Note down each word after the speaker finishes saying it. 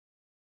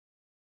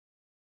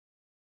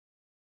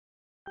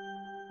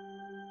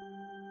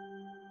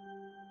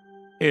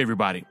Hey,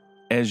 everybody.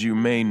 As you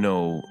may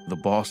know, the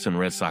Boston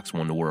Red Sox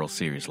won the World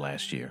Series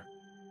last year.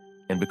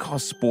 And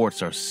because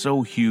sports are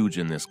so huge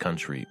in this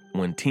country,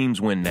 when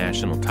teams win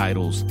national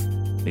titles,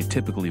 they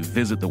typically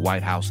visit the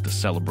White House to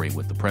celebrate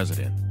with the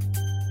president.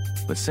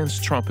 But since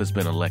Trump has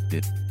been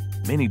elected,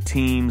 many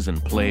teams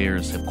and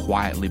players have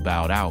quietly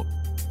bowed out.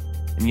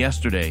 And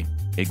yesterday,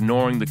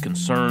 ignoring the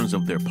concerns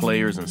of their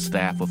players and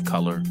staff of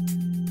color,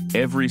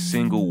 every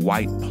single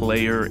white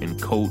player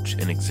and coach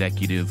and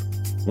executive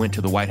went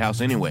to the White House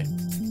anyway.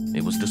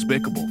 It was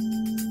despicable.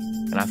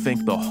 And I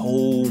think the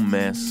whole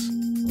mess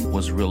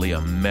was really a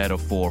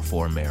metaphor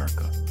for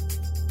America.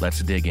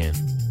 Let's dig in.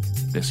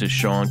 This is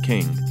Sean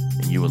King,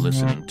 and you are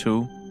listening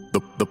to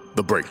The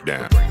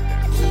Breakdown.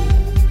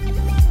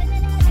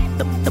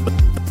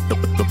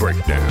 The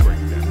Breakdown.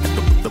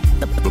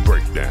 The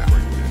Breakdown.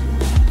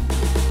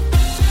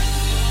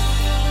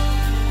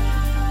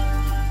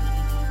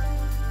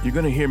 You're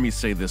going to hear me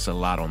say this a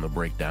lot on The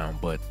Breakdown,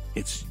 but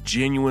it's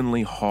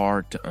genuinely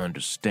hard to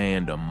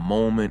understand a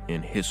moment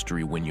in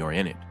history when you're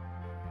in it.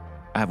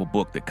 I have a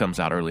book that comes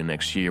out early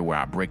next year where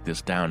I break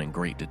this down in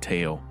great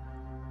detail,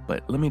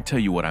 but let me tell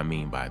you what I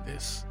mean by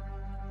this.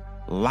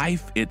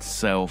 Life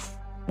itself,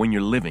 when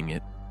you're living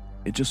it,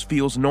 it just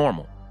feels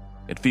normal.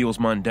 It feels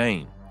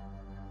mundane.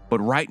 But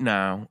right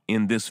now,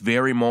 in this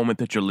very moment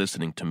that you're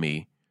listening to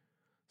me,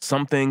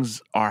 some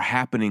things are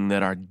happening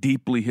that are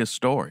deeply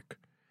historic.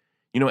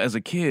 You know, as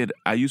a kid,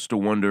 I used to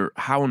wonder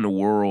how in the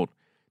world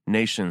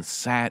nations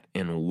sat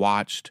and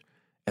watched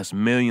as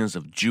millions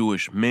of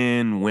Jewish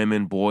men,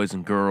 women, boys,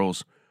 and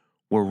girls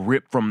were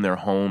ripped from their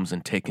homes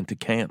and taken to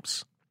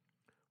camps.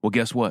 Well,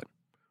 guess what?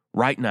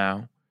 Right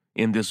now,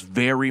 in this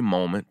very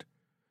moment,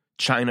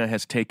 China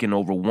has taken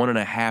over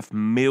 1.5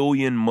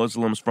 million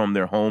Muslims from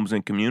their homes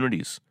and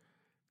communities.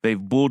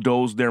 They've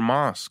bulldozed their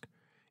mosque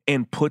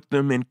and put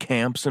them in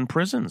camps and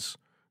prisons.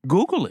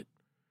 Google it.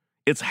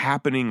 It's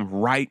happening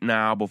right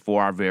now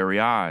before our very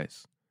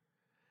eyes.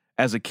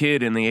 As a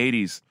kid in the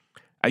 80s,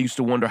 I used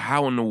to wonder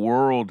how in the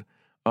world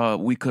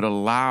we could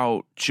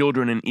allow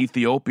children in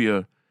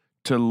Ethiopia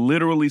to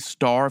literally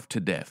starve to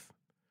death.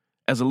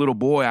 As a little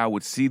boy, I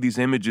would see these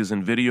images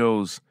and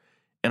videos,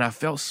 and I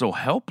felt so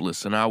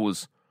helpless, and I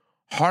was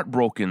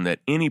heartbroken that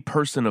any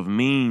person of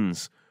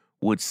means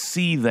would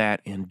see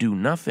that and do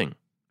nothing.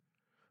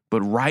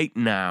 But right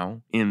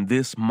now, in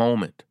this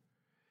moment,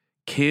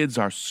 kids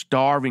are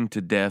starving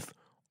to death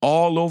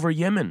all over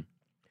Yemen,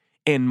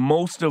 and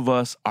most of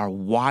us are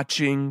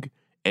watching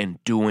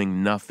and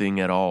doing nothing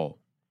at all.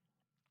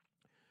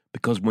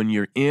 Because when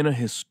you're in a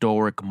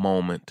historic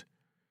moment,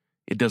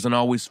 it doesn't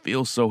always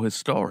feel so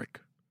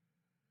historic.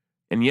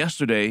 And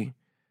yesterday,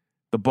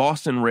 the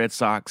Boston Red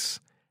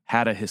Sox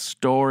had a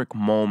historic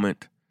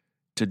moment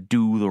to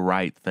do the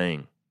right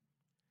thing.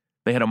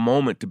 They had a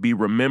moment to be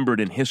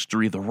remembered in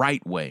history the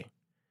right way.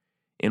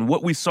 And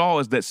what we saw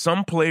is that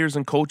some players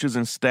and coaches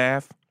and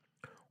staff,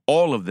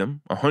 all of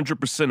them,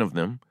 100% of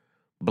them,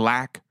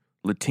 Black,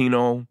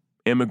 Latino,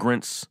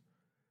 immigrants,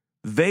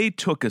 they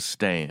took a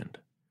stand.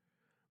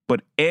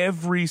 But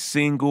every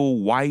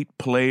single white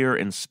player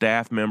and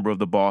staff member of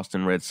the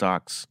Boston Red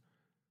Sox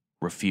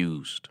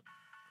refused.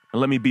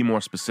 And let me be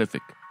more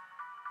specific.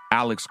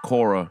 Alex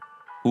Cora,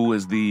 who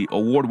is the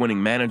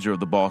award-winning manager of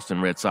the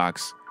Boston Red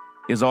Sox,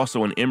 is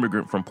also an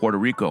immigrant from Puerto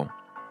Rico.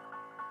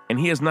 And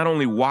he has not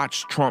only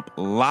watched Trump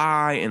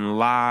lie and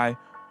lie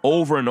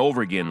over and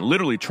over again.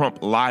 Literally,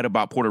 Trump lied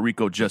about Puerto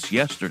Rico just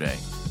yesterday.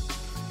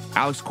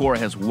 Alex Cora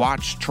has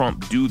watched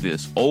Trump do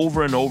this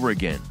over and over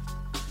again.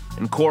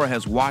 And Cora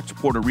has watched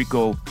Puerto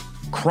Rico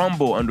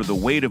crumble under the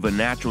weight of a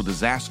natural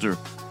disaster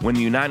when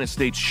the United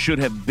States should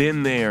have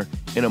been there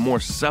in a more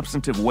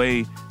substantive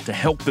way to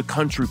help the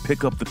country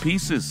pick up the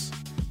pieces.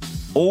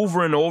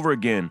 Over and over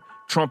again,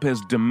 Trump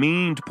has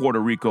demeaned Puerto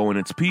Rico and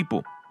its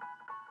people.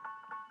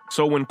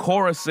 So when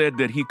Cora said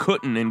that he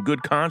couldn't, in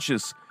good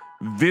conscience,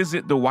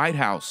 visit the White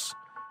House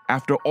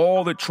after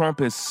all that Trump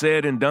has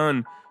said and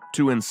done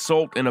to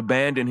insult and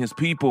abandon his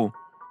people,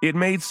 it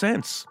made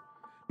sense.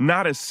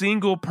 Not a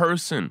single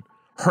person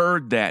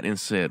heard that and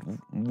said,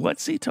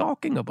 what's he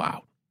talking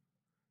about?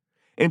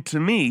 And to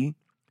me,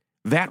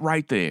 that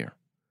right there,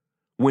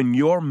 when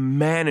your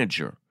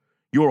manager,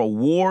 your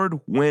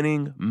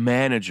award-winning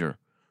manager,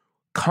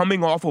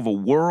 coming off of a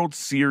World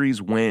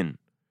Series win,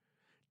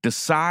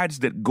 decides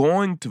that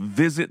going to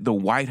visit the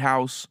White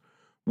House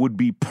would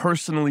be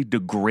personally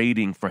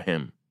degrading for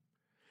him.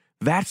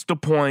 That's the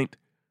point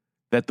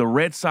that the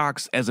Red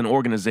Sox as an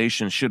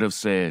organization should have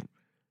said,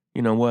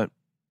 you know what,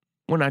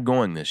 we're not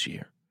going this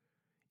year.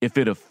 If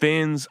it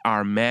offends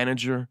our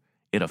manager,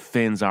 it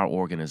offends our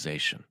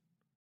organization.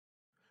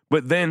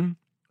 But then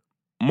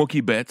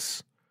Mookie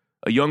Betts,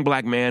 a young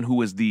black man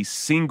who is the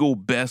single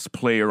best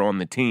player on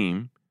the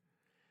team,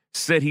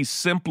 said he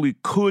simply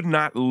could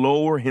not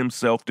lower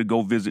himself to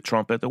go visit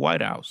Trump at the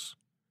White House.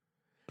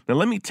 Now,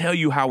 let me tell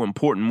you how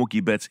important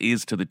Mookie Betts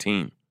is to the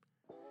team.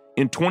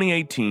 In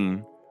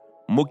 2018,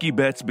 Mookie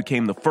Betts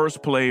became the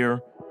first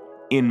player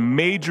in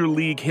Major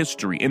League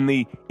history, in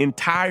the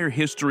entire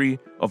history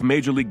of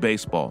Major League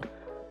Baseball,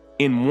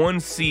 in one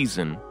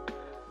season,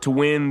 to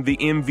win the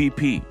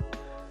MVP.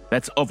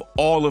 That's of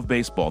all of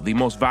baseball, the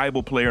most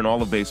valuable player in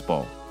all of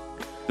baseball.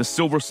 The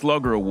Silver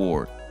Slugger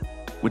Award,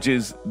 which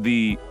is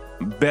the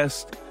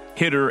best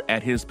hitter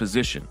at his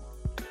position.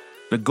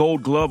 The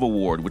Gold Glove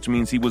Award, which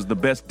means he was the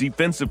best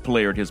defensive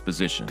player at his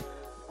position.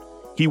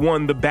 He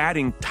won the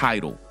batting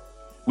title,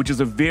 which is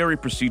a very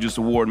prestigious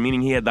award,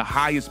 meaning he had the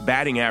highest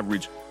batting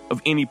average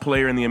of any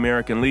player in the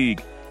American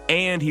League.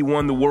 And he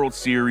won the World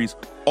Series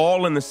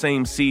all in the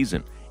same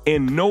season.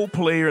 And no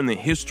player in the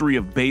history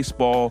of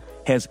baseball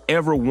has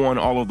ever won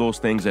all of those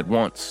things at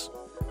once.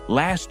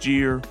 Last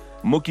year,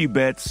 Mookie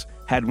Betts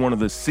had one of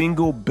the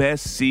single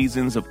best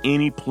seasons of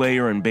any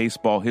player in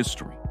baseball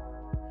history.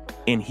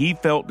 And he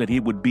felt that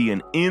it would be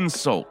an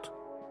insult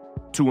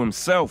to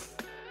himself,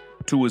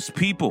 to his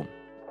people,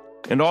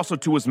 and also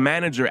to his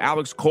manager,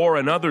 Alex Cora,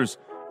 and others,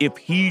 if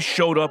he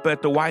showed up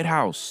at the White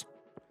House.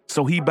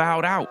 So he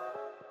bowed out.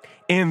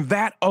 And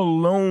that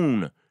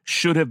alone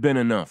should have been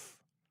enough.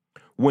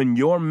 When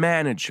your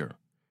manager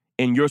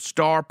and your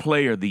star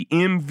player, the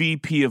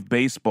MVP of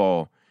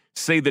baseball,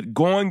 say that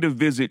going to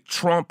visit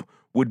Trump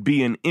would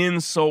be an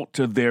insult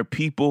to their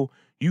people,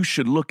 you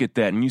should look at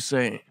that and you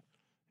say,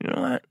 you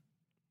know what?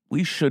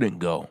 We shouldn't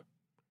go.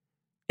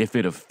 If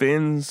it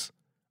offends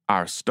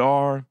our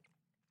star,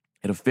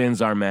 it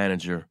offends our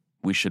manager,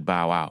 we should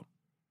bow out.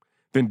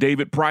 Then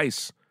David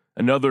Price,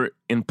 another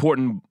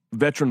important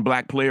veteran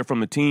black player from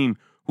the team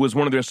who was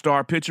one of their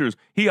star pitchers,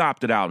 he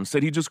opted out and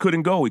said he just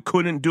couldn't go. He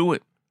couldn't do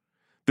it.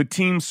 The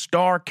team's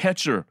star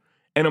catcher,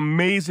 an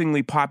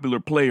amazingly popular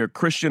player,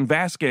 Christian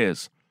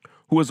Vasquez,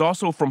 who is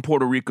also from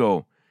Puerto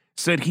Rico,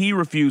 said he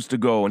refused to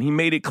go, and he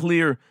made it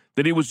clear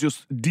that it was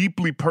just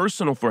deeply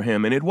personal for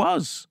him, and it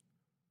was.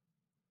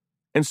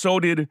 And so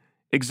did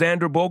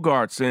Xander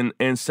Bogaerts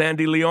and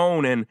Sandy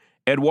Leon and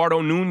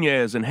Eduardo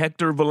Nunez and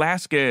Hector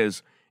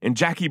Velasquez and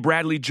Jackie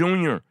Bradley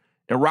Jr.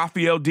 and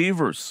Rafael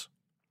Devers.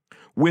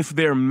 With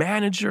their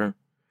manager,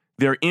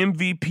 their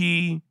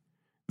MVP,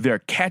 their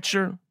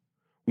catcher,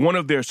 one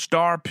of their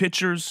star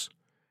pitchers,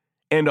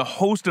 and a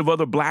host of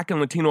other black and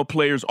Latino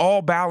players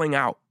all bowing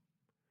out.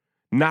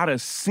 Not a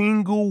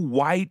single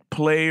white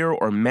player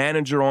or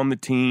manager on the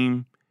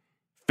team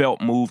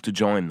felt moved to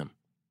join them.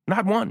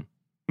 Not one.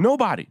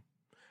 Nobody.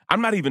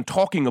 I'm not even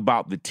talking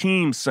about the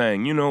team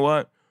saying, you know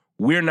what,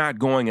 we're not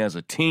going as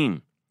a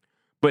team.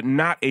 But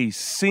not a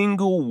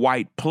single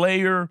white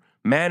player,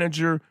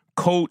 manager,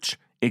 coach,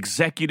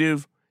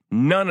 executive,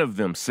 none of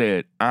them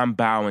said, I'm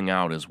bowing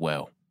out as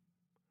well.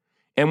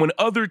 And when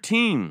other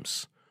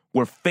teams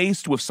were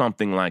faced with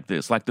something like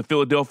this, like the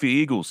Philadelphia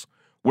Eagles,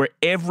 where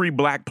every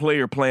black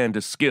player planned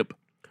to skip,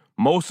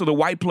 most of the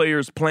white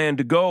players planned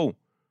to go,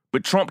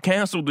 but Trump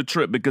canceled the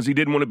trip because he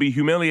didn't want to be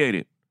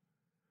humiliated.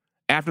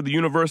 After the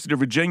University of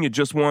Virginia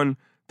just won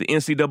the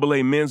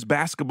NCAA men's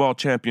basketball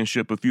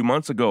championship a few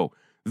months ago,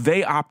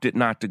 they opted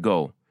not to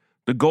go.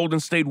 The Golden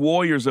State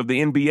Warriors of the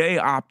NBA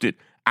opted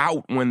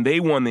out when they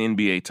won the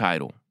NBA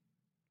title.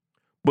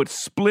 But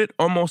split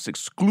almost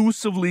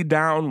exclusively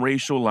down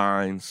racial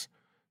lines,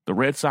 the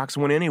Red Sox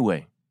went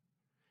anyway.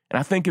 And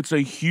I think it's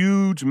a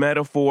huge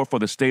metaphor for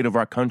the state of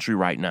our country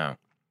right now.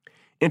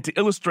 And to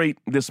illustrate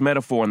this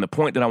metaphor and the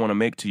point that I want to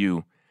make to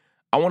you,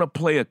 I want to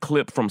play a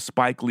clip from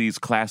Spike Lee's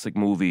classic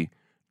movie,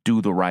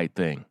 Do the Right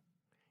Thing.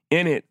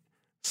 In it,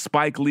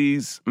 Spike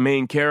Lee's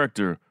main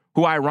character,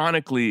 who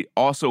ironically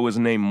also is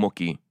named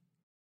Mookie,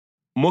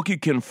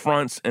 Mookie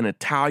confronts an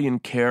Italian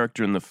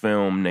character in the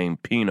film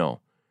named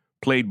Pino,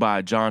 played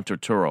by John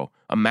Turturro,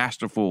 a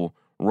masterful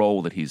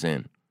role that he's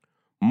in.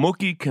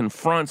 Mookie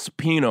confronts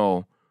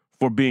Pino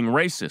for being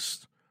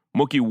racist.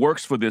 Mookie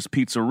works for this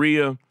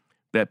pizzeria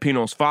that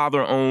Pino's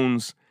father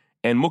owns,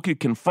 and Mookie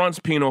confronts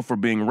Pino for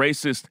being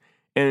racist,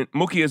 and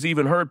Mookie has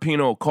even heard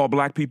Pino call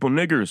black people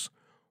niggers,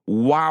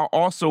 while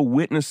also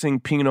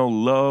witnessing Pino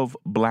love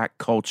black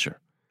culture.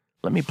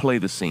 Let me play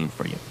the scene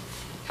for you.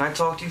 Can I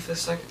talk to you for a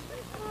second?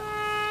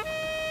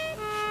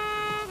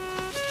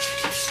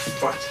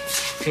 What?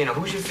 Pino,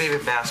 who's your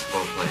favorite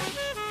basketball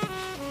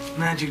player?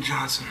 Magic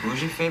Johnson.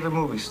 Who's your favorite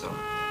movie star?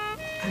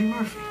 Eddie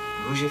Murphy.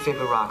 Who's your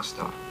favorite rock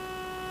star?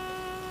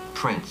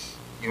 Prince.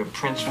 You're a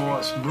Prince fan.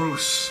 Boss,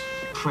 Bruce.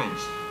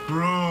 Prince.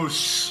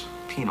 Bruce.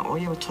 Pino, all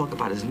you ever talk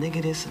about is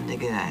nigga this and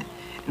nigga that.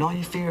 And all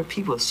your favorite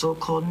people are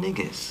so-called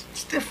niggas.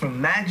 It's different.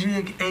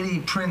 Magic, Eddie,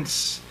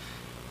 Prince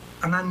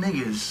are not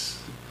niggas.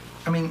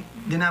 I mean,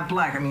 they're not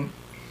black. I mean,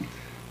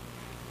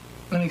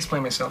 let me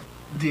explain myself.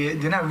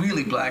 They're not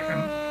really black.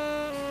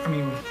 I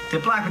mean,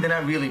 they're black, but they're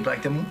not really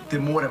black. They're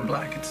more than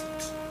black. It's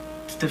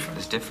different.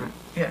 It's different?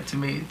 Yeah, to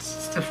me,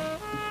 it's different.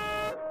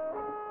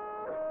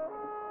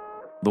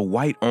 The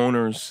white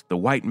owners, the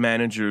white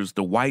managers,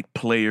 the white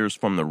players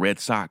from the Red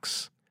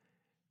Sox,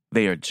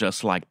 they are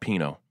just like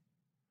Pino.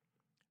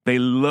 They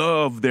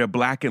love their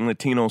black and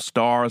Latino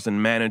stars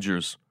and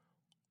managers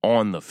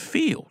on the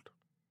field.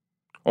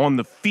 On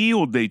the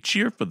field, they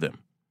cheer for them.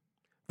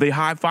 They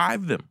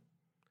high-five them.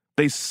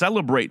 They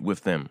celebrate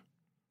with them.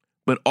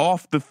 But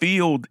off the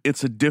field,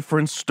 it's a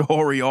different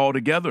story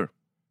altogether.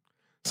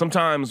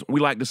 Sometimes we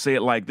like to say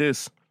it like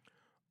this.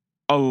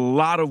 A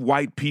lot of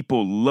white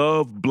people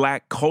love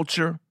black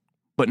culture,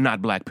 but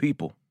not black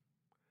people.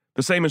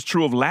 The same is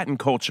true of Latin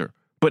culture,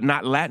 but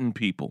not Latin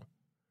people.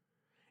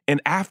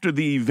 And after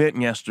the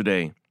event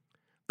yesterday,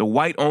 the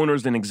white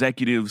owners and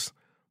executives,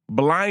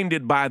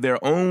 blinded by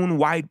their own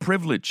white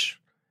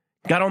privilege,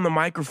 got on the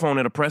microphone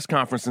at a press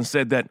conference and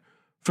said that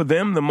for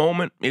them, the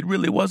moment, it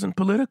really wasn't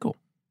political.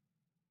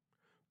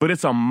 But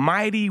it's a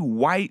mighty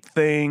white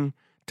thing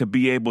to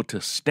be able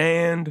to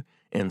stand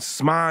and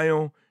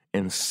smile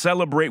and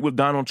celebrate with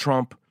Donald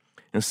Trump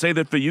and say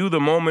that for you, the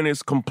moment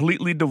is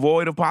completely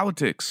devoid of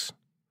politics.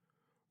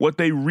 What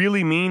they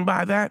really mean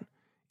by that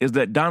is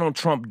that Donald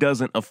Trump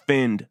doesn't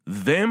offend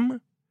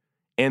them,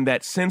 and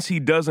that since he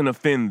doesn't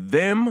offend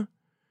them,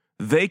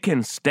 they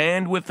can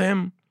stand with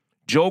him,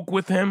 joke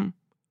with him,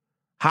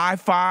 high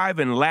five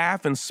and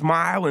laugh and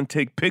smile and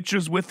take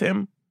pictures with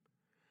him,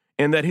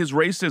 and that his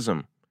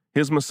racism,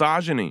 his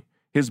misogyny,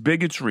 his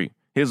bigotry,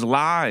 his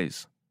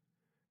lies,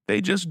 they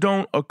just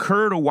don't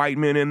occur to white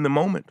men in the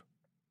moment.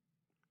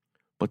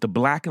 But the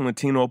black and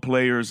Latino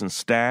players and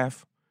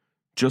staff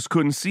just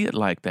couldn't see it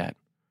like that.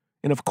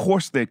 And of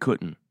course they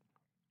couldn't.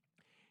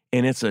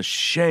 And it's a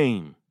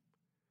shame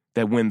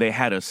that when they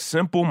had a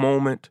simple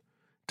moment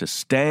to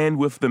stand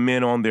with the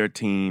men on their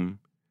team,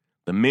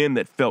 the men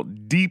that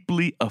felt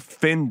deeply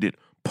offended,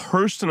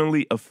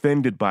 personally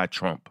offended by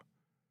Trump,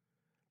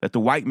 that the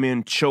white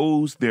men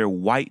chose their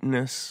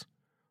whiteness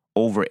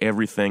over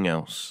everything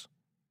else.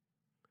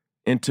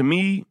 And to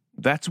me,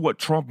 that's what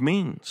Trump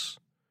means.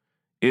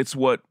 It's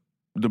what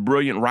the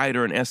brilliant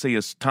writer and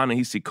essayist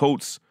Ta-Nehisi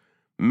Coates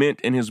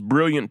meant in his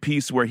brilliant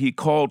piece where he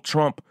called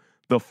Trump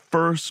the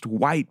first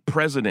white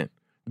president.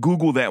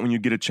 Google that when you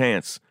get a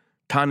chance.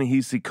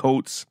 Ta-Nehisi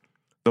Coates,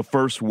 the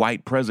first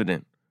white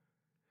president.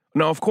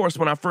 Now, of course,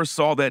 when I first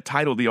saw that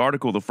title, the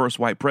article, The First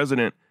White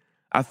President,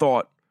 I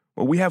thought,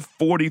 well, we have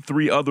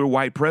 43 other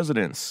white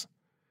presidents.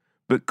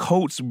 But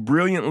Coates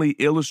brilliantly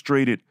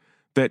illustrated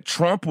that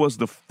Trump was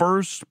the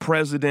first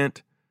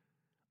president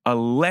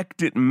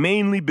elected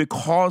mainly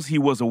because he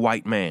was a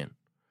white man,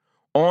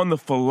 on the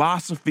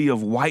philosophy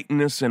of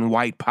whiteness and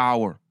white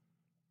power.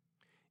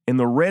 And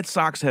the Red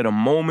Sox had a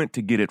moment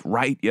to get it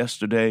right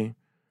yesterday,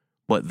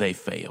 but they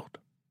failed.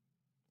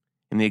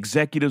 And the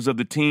executives of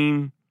the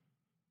team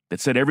that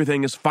said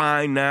everything is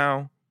fine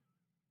now,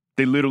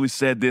 they literally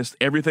said this,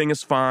 everything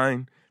is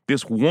fine.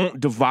 This won't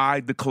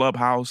divide the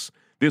clubhouse.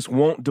 This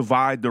won't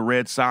divide the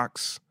Red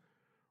Sox.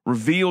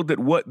 Revealed that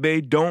what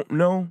they don't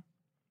know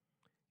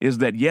is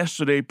that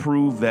yesterday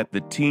proved that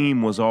the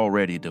team was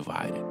already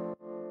divided,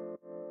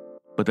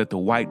 but that the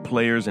white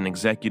players and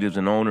executives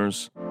and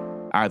owners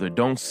either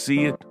don't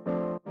see it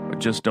or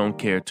just don't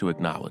care to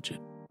acknowledge it.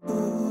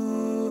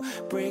 Ooh,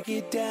 break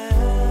it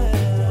down.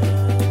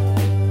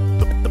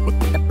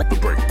 The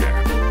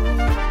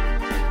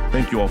Breakdown.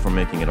 Thank you all for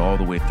making it all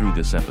the way through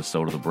this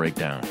episode of The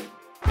Breakdown.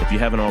 If you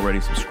haven't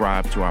already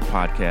subscribed to our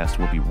podcast,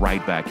 we'll be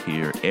right back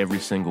here every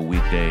single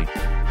weekday,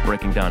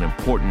 breaking down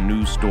important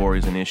news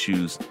stories and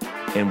issues.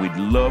 And we'd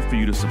love for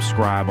you to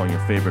subscribe on your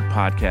favorite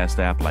podcast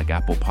app like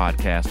Apple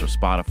Podcasts or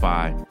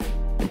Spotify.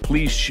 And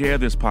please share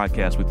this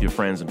podcast with your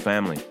friends and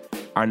family.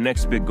 Our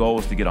next big goal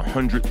is to get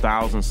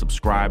 100,000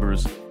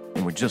 subscribers,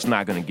 and we're just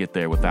not going to get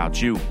there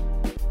without you.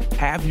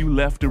 Have you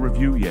left a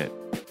review yet?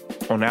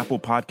 On Apple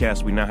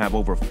Podcasts, we now have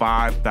over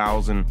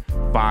 5,000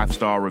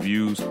 five-star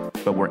reviews,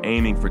 but we're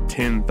aiming for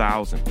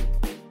 10,000.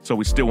 So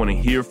we still want to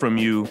hear from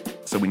you,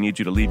 so we need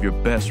you to leave your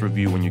best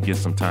review when you get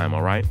some time,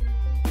 all right?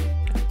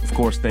 Of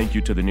course, thank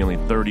you to the nearly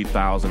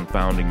 30,000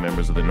 founding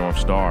members of the North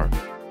Star.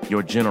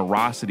 Your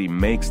generosity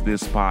makes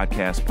this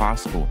podcast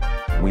possible.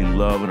 We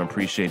love and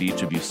appreciate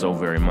each of you so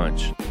very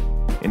much.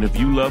 And if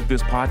you love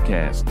this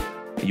podcast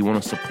and you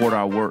want to support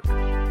our work,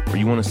 or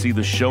you want to see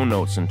the show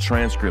notes and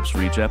transcripts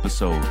for each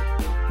episode,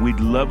 we'd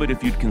love it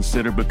if you'd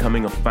consider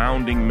becoming a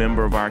founding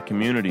member of our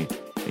community.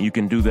 And you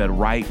can do that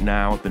right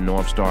now at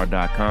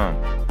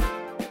thenorthstar.com.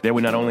 There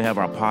we not only have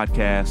our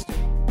podcast,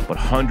 but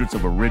hundreds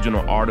of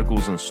original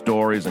articles and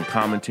stories and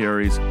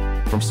commentaries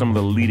from some of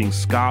the leading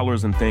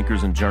scholars and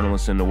thinkers and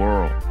journalists in the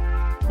world.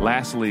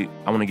 Lastly,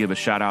 I want to give a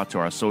shout out to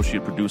our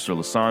associate producer,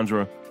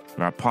 Lysandra,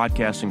 and our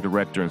podcasting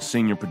director and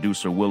senior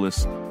producer,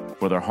 Willis,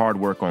 for their hard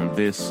work on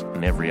this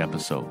and every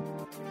episode.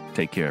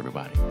 Take care,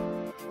 everybody.